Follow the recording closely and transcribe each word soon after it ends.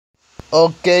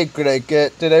Okay,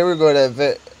 Cricket. Today we're going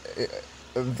to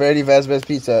Freddy Fazbear's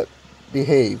Pizza.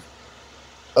 Behave.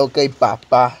 Okay,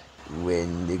 Papa.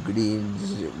 When the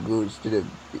greens goes to the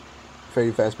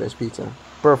Freddy Fazbear's Pizza.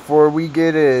 Before we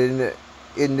get in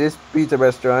this pizza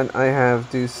restaurant, I have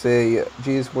to say,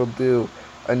 Jesus will do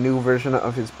a new version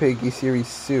of his Piggy series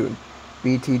soon.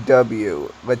 BTW.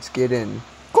 Let's get in.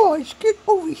 Guys, get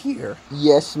over here.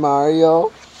 Yes,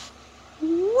 Mario?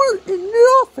 We're in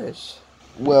the office.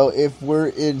 Well, if we're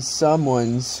in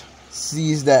someone's,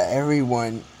 sees that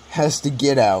everyone has to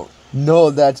get out.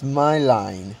 No, that's my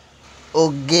line.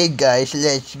 Okay, guys,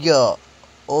 let's go.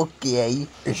 Okay.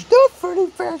 Is that Freddy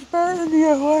Fazbear in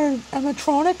the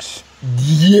animatronics?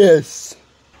 Yes.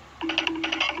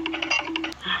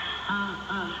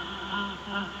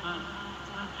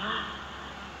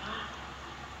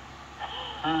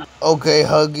 Okay,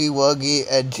 Huggy Wuggy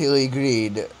and Tilly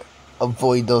Greed.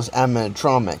 Avoid those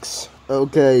animatronics.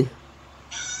 Okay.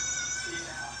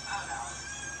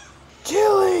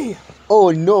 Tilly!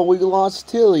 Oh no, we lost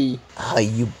Tilly. Hi,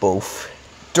 you both.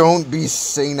 Don't be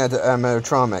saying that to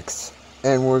animatronics.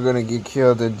 And we're gonna get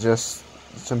killed and just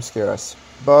jump scare us.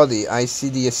 Baldi, I see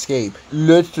the escape.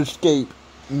 Let's escape.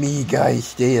 Me,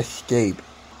 guys, they escape.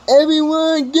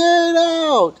 Everyone get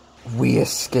out! We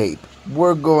escape.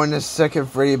 We're going to second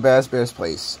Freddy Fazbear's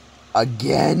place.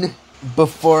 Again?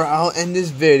 Before I'll end this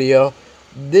video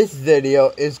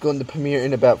is going to premiere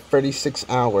in about 36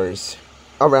 hours.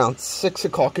 Around 6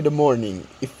 o'clock in the morning.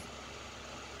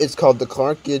 It's called The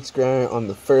Clark Gets Grounded on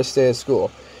the First Day of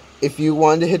School. If you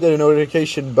want to hit the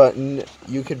notification button,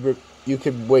 you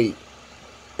could wait.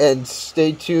 And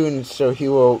stay tuned so he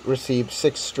will receive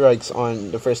 6 strikes on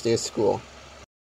the first day of school.